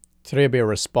Today I'll be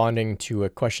responding to a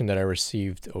question that I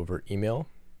received over email,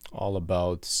 all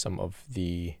about some of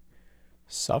the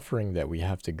suffering that we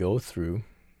have to go through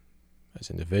as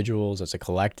individuals, as a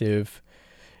collective,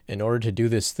 in order to do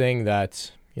this thing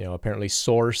that, apparently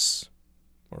Source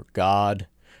or God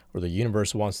or the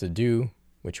universe wants to do,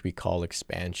 which we call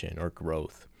expansion or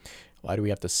growth. Why do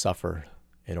we have to suffer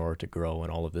in order to grow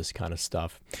and all of this kind of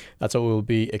stuff? That's what we'll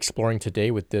be exploring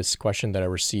today with this question that I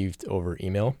received over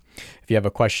email. If you have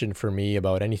a question for me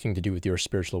about anything to do with your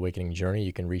spiritual awakening journey,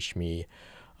 you can reach me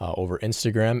over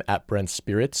Instagram at Brent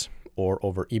Spirit or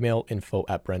over email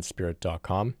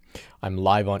info@brentspirit.com. I'm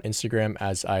live on Instagram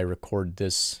as I record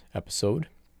this episode.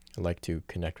 I'd like to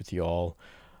connect with you all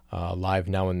live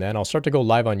now and then. I'll start to go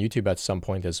live on YouTube at some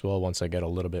point as well once I get a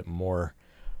little bit more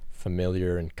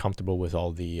familiar and comfortable with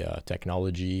all the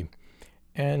technology,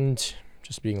 and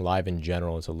just being live in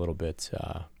general is a little bit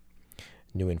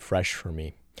new and fresh for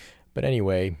me. But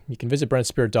anyway, you can visit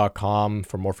brentspirit.com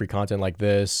for more free content like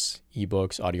this,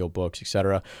 ebooks, audiobooks,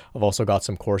 etc. I've also got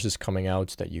some courses coming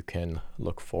out that you can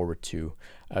look forward to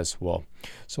as well.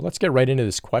 So let's get right into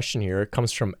this question here. It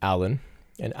comes from Alan,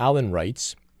 and Alan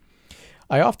writes,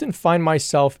 I often find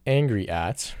myself angry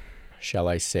at, shall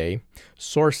I say,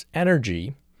 source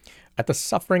energy at the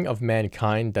suffering of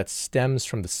mankind that stems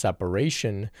from the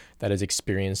separation that is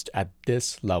experienced at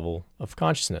this level of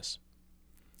consciousness.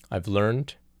 I've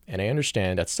learned, and I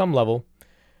understand at some level,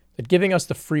 that giving us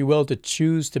the free will to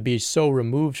choose to be so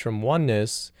removed from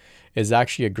oneness is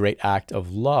actually a great act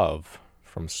of love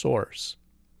from Source.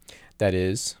 That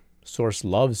is, Source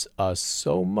loves us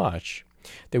so much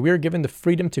that we are given the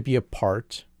freedom to be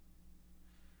apart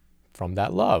from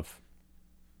that love.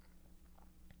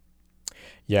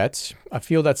 Yet, I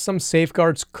feel that some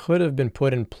safeguards could have been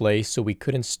put in place so we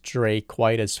couldn't stray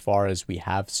quite as far as we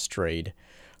have strayed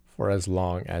for as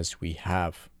long as we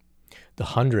have. The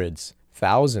hundreds,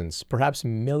 thousands, perhaps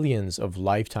millions of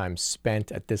lifetimes spent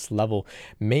at this level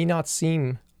may not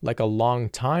seem like a long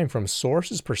time from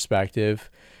Source's perspective,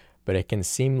 but it can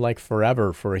seem like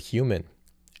forever for a human,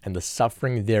 and the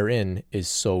suffering therein is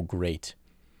so great.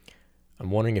 I'm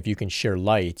wondering if you can share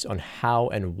light on how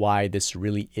and why this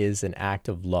really is an act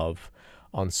of love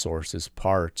on Source's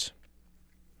part.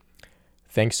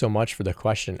 Thanks so much for the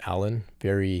question, Alan.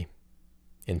 Very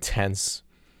intense,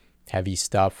 heavy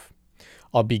stuff.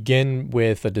 I'll begin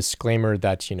with a disclaimer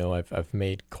that, I've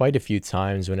made quite a few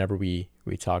times whenever we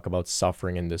talk about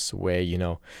suffering in this way.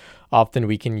 Often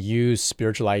we can use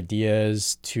spiritual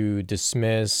ideas to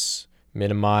dismiss,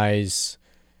 minimize,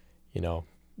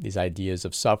 these ideas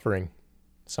of suffering.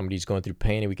 Somebody's going through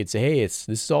pain, and we could say, hey, this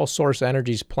is all Source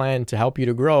Energy's plan to help you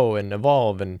to grow and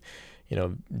evolve and,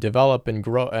 develop and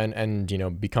grow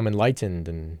and become enlightened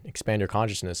and expand your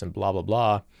consciousness and blah, blah,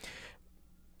 blah.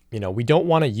 We don't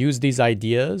want to use these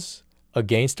ideas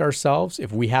against ourselves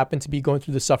if we happen to be going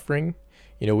through the suffering.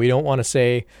 We don't want to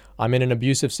say, I'm in an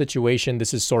abusive situation.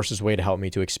 This is Source's way to help me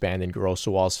to expand and grow,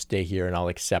 so I'll stay here and I'll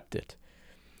accept it.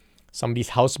 Somebody's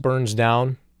house burns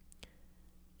down.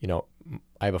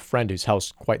 I have a friend whose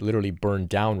house quite literally burned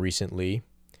down recently,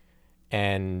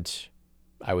 and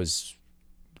I was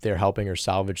there helping her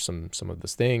salvage some of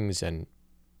those things, and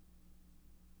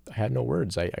I had no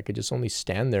words. I could just only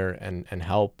stand there and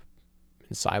help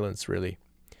in silence, really.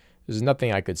 There's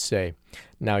nothing I could say.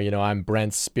 Now, I'm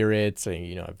Brent Spirit,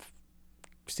 I've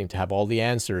seem to have all the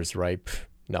answers, right?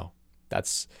 No,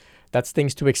 that's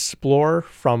things to explore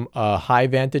from a high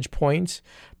vantage point.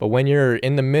 But when you're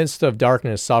in the midst of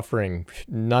darkness, suffering,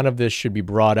 none of this should be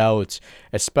brought out,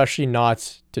 especially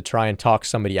not to try and talk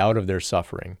somebody out of their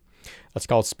suffering. That's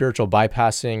called spiritual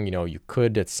bypassing. You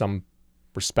could, at some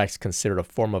respects, consider it a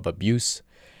form of abuse.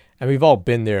 And we've all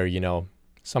been there,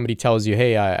 Somebody tells you,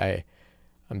 hey,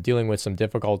 I'm dealing with some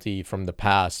difficulty from the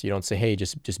past. You don't say, hey,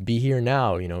 just be here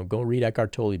now. Go read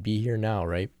Eckhart Tolle, be here now,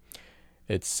 right?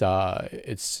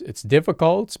 It's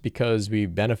difficult because we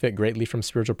benefit greatly from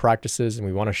spiritual practices and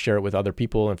we want to share it with other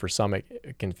people. And for some,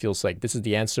 it can feel like this is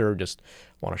the answer. Just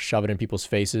want to shove it in people's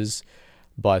faces.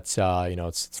 But,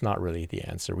 it's not really the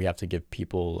answer. We have to give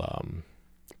people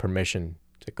permission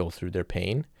to go through their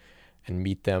pain and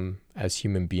meet them as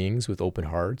human beings with open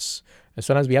hearts. And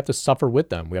sometimes we have to suffer with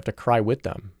them. We have to cry with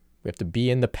them. We have to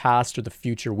be in the past or the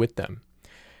future with them.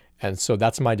 And so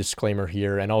that's my disclaimer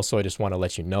here. And also, I just want to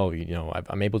let you know,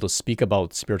 I'm able to speak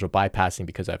about spiritual bypassing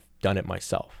because I've done it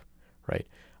myself, right?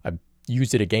 I've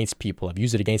used it against people. I've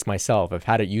used it against myself. I've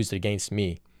had it used against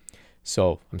me.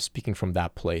 So I'm speaking from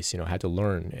that place. I had to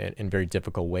learn in very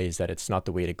difficult ways that it's not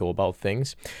the way to go about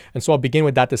things. And so I'll begin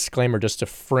with that disclaimer just to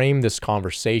frame this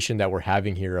conversation that we're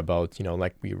having here about,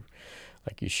 like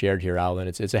like you shared here, Alan.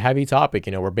 It's a heavy topic.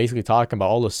 We're basically talking about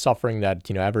all the suffering that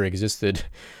ever existed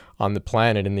on the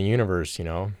planet, in the universe.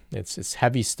 It's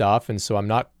heavy stuff, and so I'm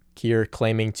not here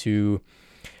claiming to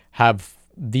have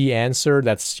the answer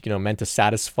that's meant to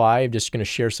satisfy. I'm just going to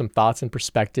share some thoughts and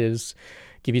perspectives,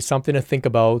 give you something to think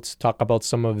about, talk about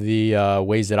some of the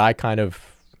ways that I kind of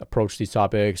approach these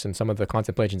topics, and some of the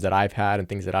contemplations that I've had, and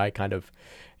things that I kind of,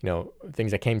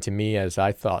 things that came to me as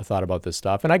I thought about this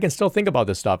stuff. And I can still think about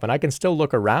this stuff, and I can still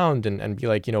look around and be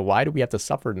like, why do we have to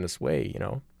suffer in this way?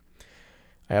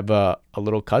 I have a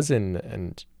little cousin,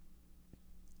 and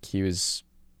he was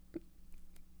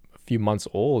a few months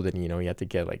old, and he had to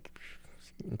get like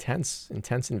intense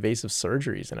invasive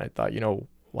surgeries. And I thought,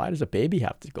 why does a baby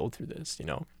have to go through this?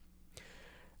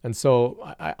 And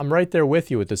so I'm right there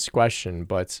with you with this question,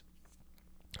 but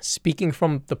speaking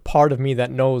from the part of me that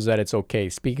knows that it's okay,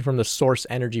 speaking from the source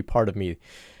energy part of me,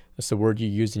 that's the word you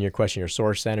used in your question, your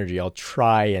source energy, I'll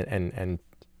try and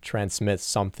transmit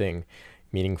something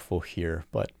meaningful here.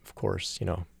 But of course,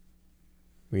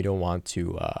 we don't want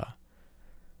to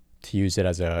use it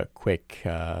as a quick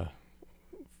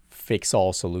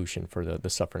fix-all solution for the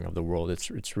suffering of the world.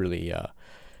 It's really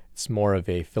it's more of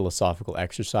a philosophical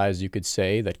exercise, you could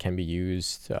say, that can be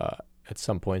used at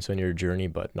some points on your journey,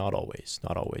 but not always.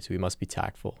 Not always. We must be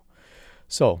tactful.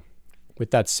 So,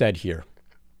 with that said here,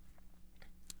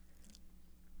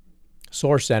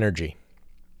 source energy,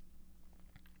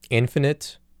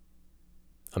 infinite,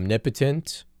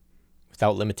 omnipotent,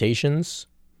 without limitations,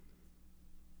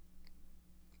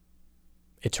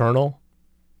 eternal.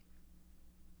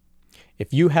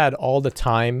 If you had all the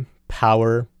time,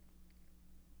 power,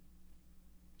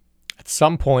 at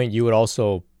some point you would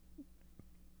also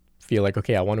feel like,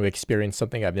 okay, I want to experience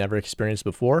something I've never experienced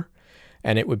before.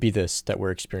 And it would be this that we're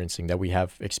experiencing, that we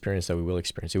have experienced, that we will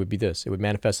experience. It would be this. It would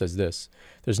manifest as this.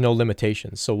 There's no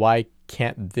limitations. So why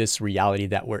can't this reality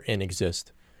that we're in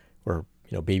exist? Where,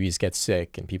 babies get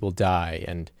sick and people die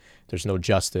and there's no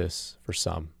justice for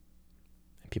some,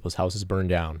 and people's houses burn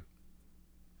down.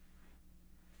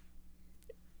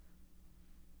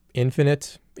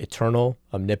 Infinite, eternal,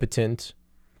 omnipotent,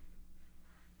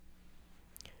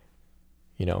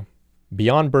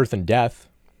 beyond birth and death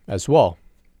as well.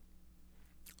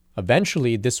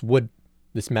 Eventually, this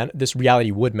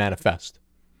reality would manifest.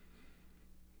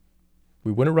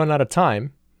 We wouldn't run out of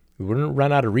time. We wouldn't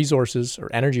run out of resources or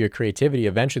energy or creativity.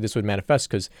 Eventually, this would manifest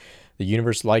because the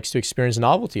universe likes to experience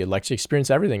novelty. It likes to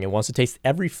experience everything. It wants to taste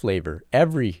every flavor,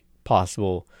 every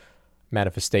possible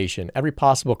manifestation, every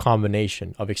possible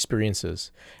combination of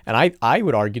experiences. And I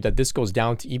would argue that this goes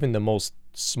down to even the most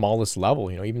smallest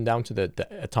level, even down to the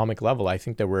atomic level. I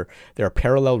think there are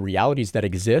parallel realities that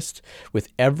exist with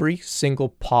every single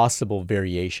possible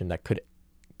variation that could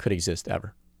exist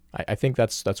ever. I think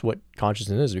that's what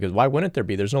consciousness is, because why wouldn't there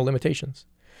be? There's no limitations.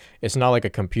 It's not like a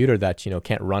computer that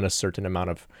can't run a certain amount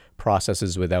of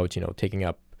processes without taking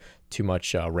up too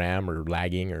much RAM or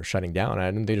lagging or shutting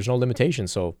down. There's no limitation,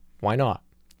 so why not,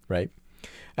 right?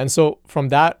 And so from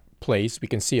that place, we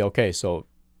can see, okay, so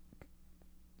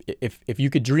if you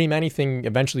could dream anything,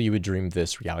 eventually you would dream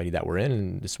this reality that we're in,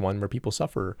 and this one where people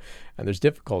suffer and there's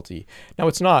difficulty. Now,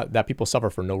 it's not that people suffer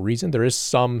for no reason. There is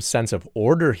some sense of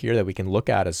order here that we can look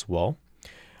at as well.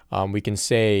 We can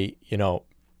say,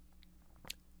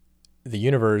 the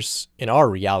universe, in our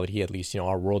reality, at least,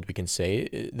 our world, we can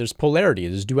say there's polarity,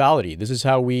 there's duality. This is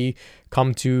how we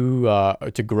come to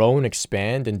grow and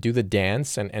expand and do the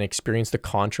dance and experience the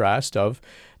contrast of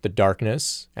the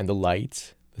darkness and the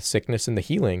light, the sickness and the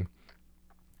healing,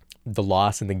 the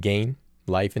loss and the gain,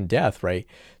 life and death, right?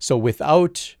 So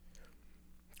without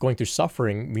going through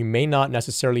suffering, we may not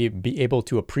necessarily be able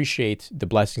to appreciate the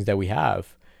blessings that we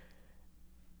have.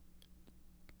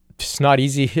 It's not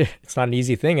easy. It's not an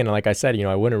easy thing. And like I said,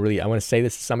 I want to say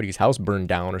this to somebody whose house burned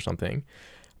down or something,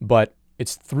 but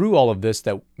it's through all of this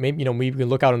that maybe, we can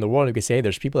look out in the world and we can say, hey,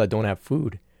 there's people that don't have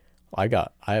food. I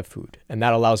have food. And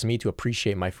that allows me to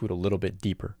appreciate my food a little bit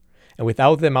deeper. And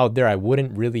without them out there, I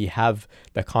wouldn't really have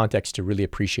the context to really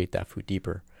appreciate that food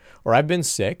deeper. Or I've been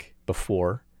sick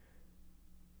before,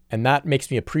 and that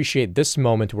makes me appreciate this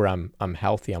moment where I'm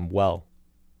healthy, I'm well,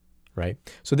 right?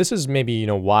 So this is maybe,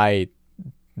 why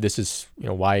this is,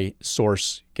 why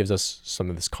Source gives us some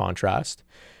of this contrast,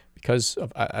 because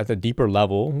at a deeper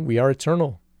level, we are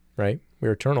eternal, right?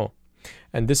 We're eternal.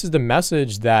 And this is the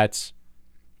message that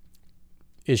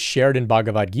is shared in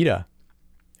Bhagavad Gita.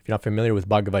 If you're not familiar with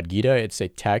Bhagavad Gita, it's a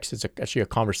text. It's actually a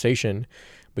conversation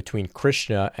between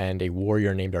Krishna and a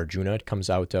warrior named Arjuna. It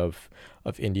comes out of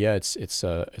India. It's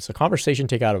a conversation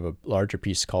taken out of a larger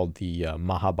piece called the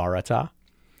Mahabharata.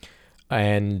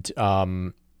 And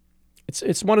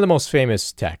It's one of the most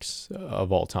famous texts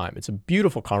of all time. It's a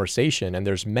beautiful conversation, and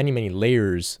there's many, many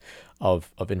layers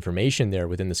of information there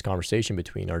within this conversation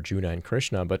between Arjuna and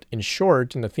Krishna. But in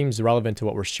short, and the themes relevant to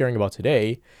what we're sharing about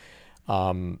today,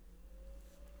 Arjuna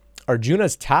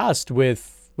is tasked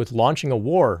with launching a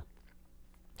war.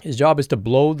 His job is to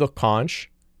blow the conch,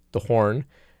 the horn,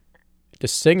 to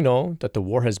signal that the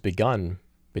war has begun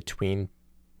between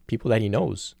people that he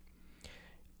knows.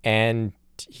 And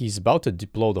he's about to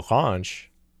blow the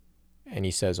conch, and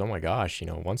he says, oh my gosh,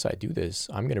 once I do this,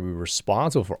 I'm going to be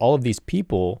responsible for all of these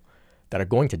people that are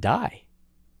going to die,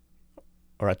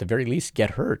 or at the very least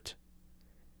get hurt.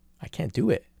 I can't do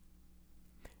it.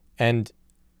 And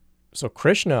so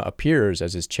Krishna appears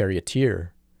as his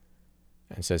charioteer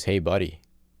and says, hey buddy,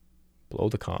 blow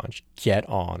the conch, get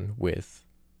on with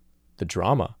the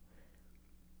drama.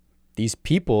 These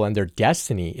people and their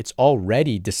destiny, it's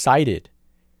already decided.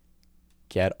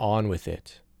 Get on with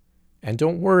it. And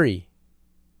don't worry,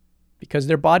 because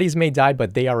their bodies may die,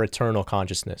 but they are eternal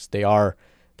consciousness. Their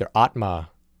Atma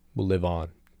will live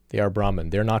on. They are Brahman.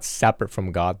 They're not separate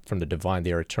from God, from the divine.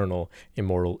 They are eternal,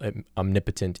 immortal,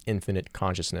 omnipotent, infinite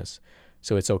consciousness.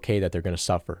 So it's okay that they're going to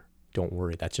suffer. Don't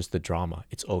worry. That's just the drama.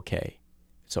 It's okay.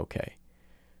 It's okay.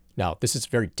 Now, this is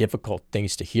very difficult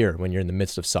things to hear when you're in the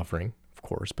midst of suffering, of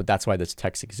course, but that's why this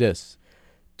text exists,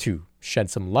 to shed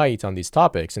some light on these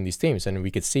topics and these themes. And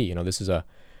we could see, this is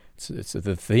it's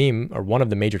the theme, or one of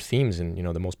the major themes in, one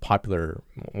of the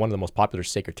most popular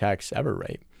sacred texts ever,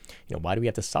 right? Why do we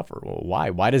have to suffer? Well, why?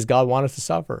 Why does God want us to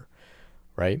suffer,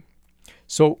 right?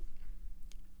 So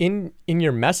in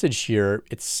your message here,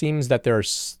 it seems that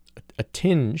there's a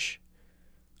tinge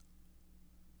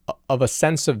of a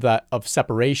sense of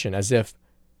separation, as if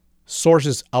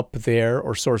sources up there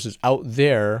or sources out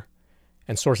there,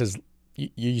 and sources,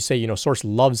 you say, source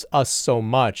loves us so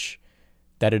much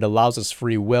that it allows us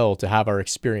free will to have our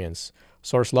experience.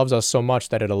 Source loves us so much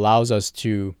that it allows us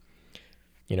to,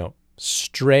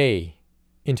 stray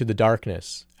into the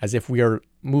darkness, as if we are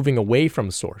moving away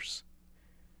from source.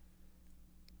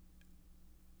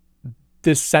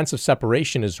 This sense of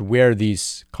separation is where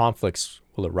these conflicts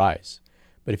will arise.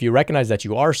 But if you recognize that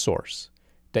you are source,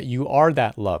 that you are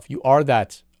that love, you are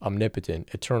that omnipotent,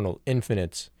 eternal,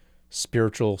 infinite,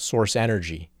 spiritual source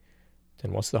energy,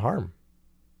 then what's the harm,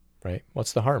 right?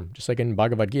 What's the harm? Just like in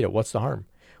Bhagavad Gita, what's the harm?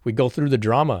 We go through the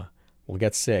drama, we'll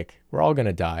get sick, we're all going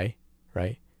to die,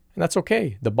 right? And that's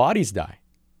okay. The bodies die.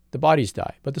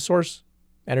 But the source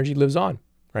energy lives on,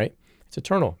 right? It's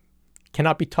eternal.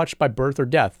 Cannot be touched by birth or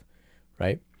death,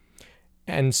 right?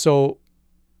 And so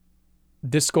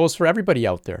this goes for everybody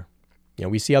out there.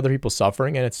 We see other people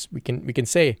suffering, and we can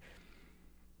say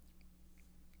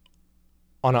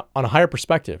on a higher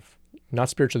perspective, not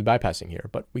spiritually bypassing here,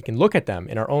 but we can look at them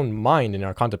in our own mind, in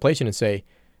our contemplation, and say,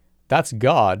 that's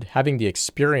God having the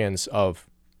experience of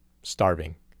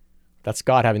starving. That's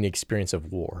God having the experience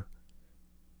of war.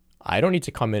 I don't need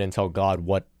to come in and tell God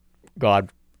what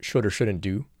God should or shouldn't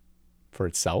do for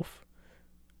itself.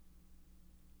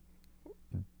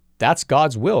 That's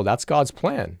God's will. That's God's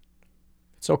plan.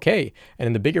 It's okay. And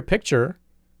in the bigger picture,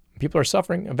 people are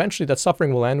suffering. Eventually that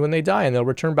suffering will end when they die, and they'll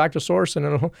return back to source,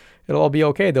 and it'll all be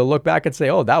okay. They'll look back and say,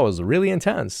 oh, that was really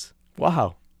intense.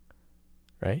 Wow.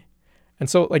 Right? And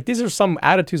so these are some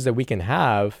attitudes that we can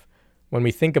have when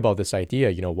we think about this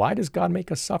idea. Why does God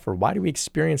make us suffer? Why do we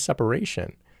experience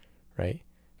separation? Right?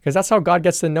 Because that's how God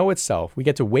gets to know itself. We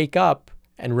get to wake up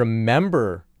and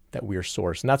remember that we are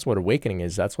source. And that's what awakening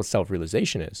is. That's what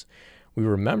self-realization is. We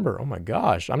remember, oh my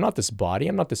gosh, I'm not this body.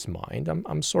 I'm not this mind.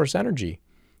 I'm source energy.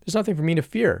 There's nothing for me to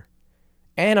fear.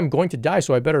 And I'm going to die,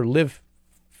 so I better live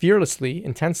fearlessly,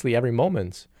 intensely every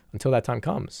moment until that time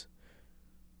comes.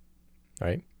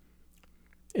 Right?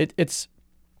 It's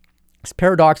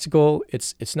paradoxical.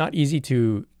 It's not easy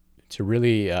to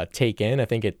really take in. I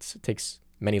think it takes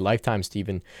many lifetimes to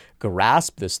even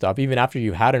grasp this stuff. Even after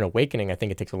you've had an awakening, I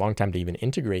think it takes a long time to even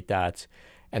integrate that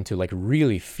and to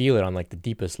really feel it on the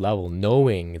deepest level,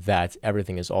 knowing that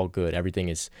everything is all good, everything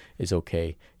is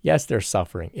okay. Yes, there's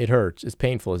suffering. It hurts. It's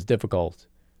painful. It's difficult.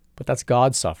 But that's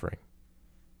God's suffering.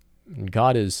 And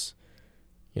God is,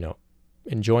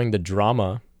 enjoying the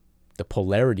drama, the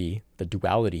polarity, the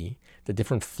duality, the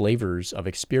different flavors of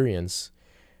experience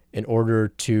in order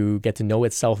to get to know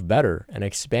itself better and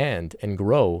expand and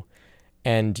grow.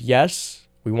 And yes,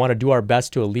 we want to do our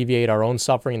best to alleviate our own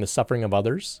suffering and the suffering of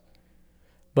others,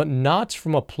 but not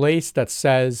from a place that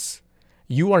says,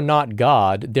 you are not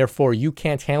God, therefore you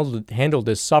can't handle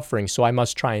this suffering, so I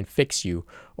must try and fix you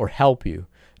or help you.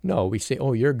 No, we say,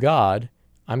 oh, you're God,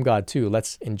 I'm God too.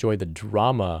 Let's enjoy the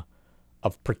drama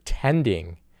of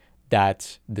pretending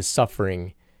that the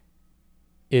suffering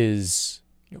is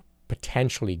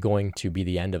potentially going to be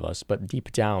the end of us, but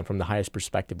deep down from the highest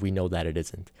perspective, we know that it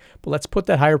isn't. But let's put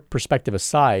that higher perspective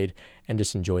aside and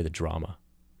just enjoy the drama,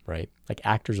 right? Like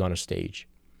actors on a stage.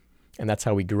 And that's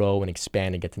how we grow and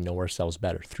expand and get to know ourselves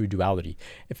better, through duality.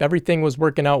 If everything was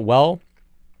working out well,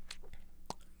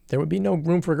 there would be no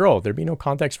room for growth. There'd be no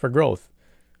context for growth.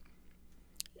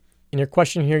 In your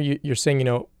question here, you're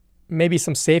saying, maybe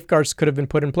some safeguards could have been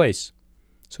put in place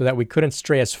so that we couldn't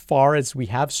stray as far as we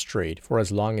have strayed for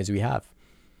as long as we have.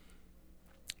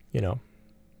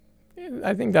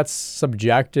 I think that's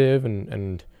subjective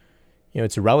and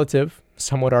it's relative.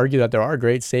 Some would argue that there are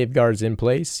great safeguards in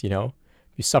place. If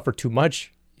you suffer too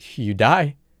much, you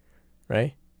die,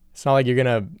 right? It's not like you're going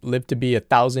to live to be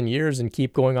 1,000 years and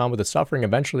keep going on with the suffering.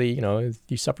 Eventually, if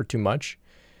you suffer too much,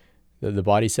 the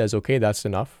body says, okay, that's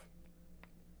enough,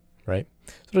 right?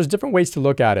 So there's different ways to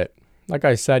look at it. Like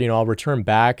I said, I'll return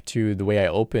back to the way I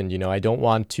opened. I don't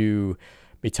want to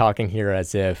be talking here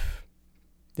as if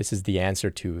this is the answer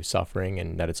to suffering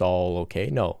and that it's all okay.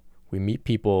 No, we meet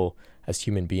people as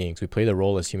human beings. We play the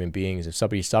role as human beings. If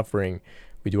somebody's suffering,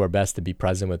 we do our best to be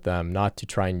present with them, not to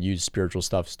try and use spiritual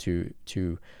stuff to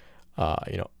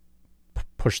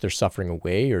push their suffering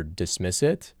away or dismiss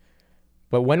it.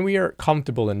 But when we are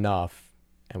comfortable enough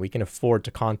and we can afford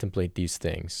to contemplate these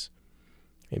things,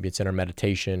 maybe it's in our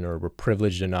meditation or we're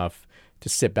privileged enough to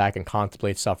sit back and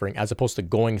contemplate suffering as opposed to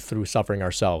going through suffering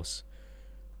ourselves.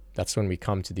 That's when we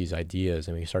come to these ideas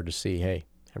and we start to see, hey,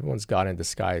 everyone's God in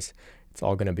disguise. It's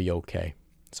all going to be okay.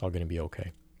 It's all going to be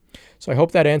okay. So I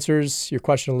hope that answers your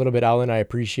question a little bit, Alan. I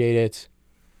appreciate it.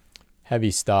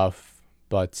 Heavy stuff,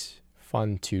 but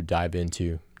fun to dive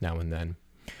into now and then.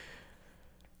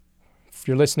 If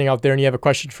you're listening out there and you have a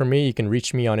question for me, you can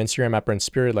reach me on Instagram at Brent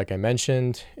Spirit, like I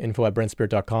mentioned,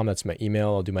 info@brentspirit.com. That's my email.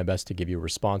 I'll do my best to give you a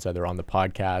response either on the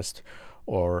podcast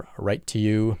or write to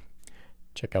you.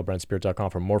 Check out brentspirit.com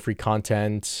for more free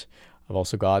content. I've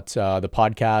also got the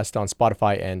podcast on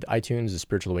Spotify and iTunes, The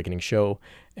Spiritual Awakening Show,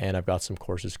 and I've got some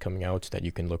courses coming out that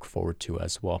you can look forward to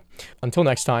as well. Until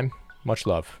next time, much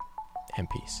love and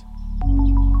peace.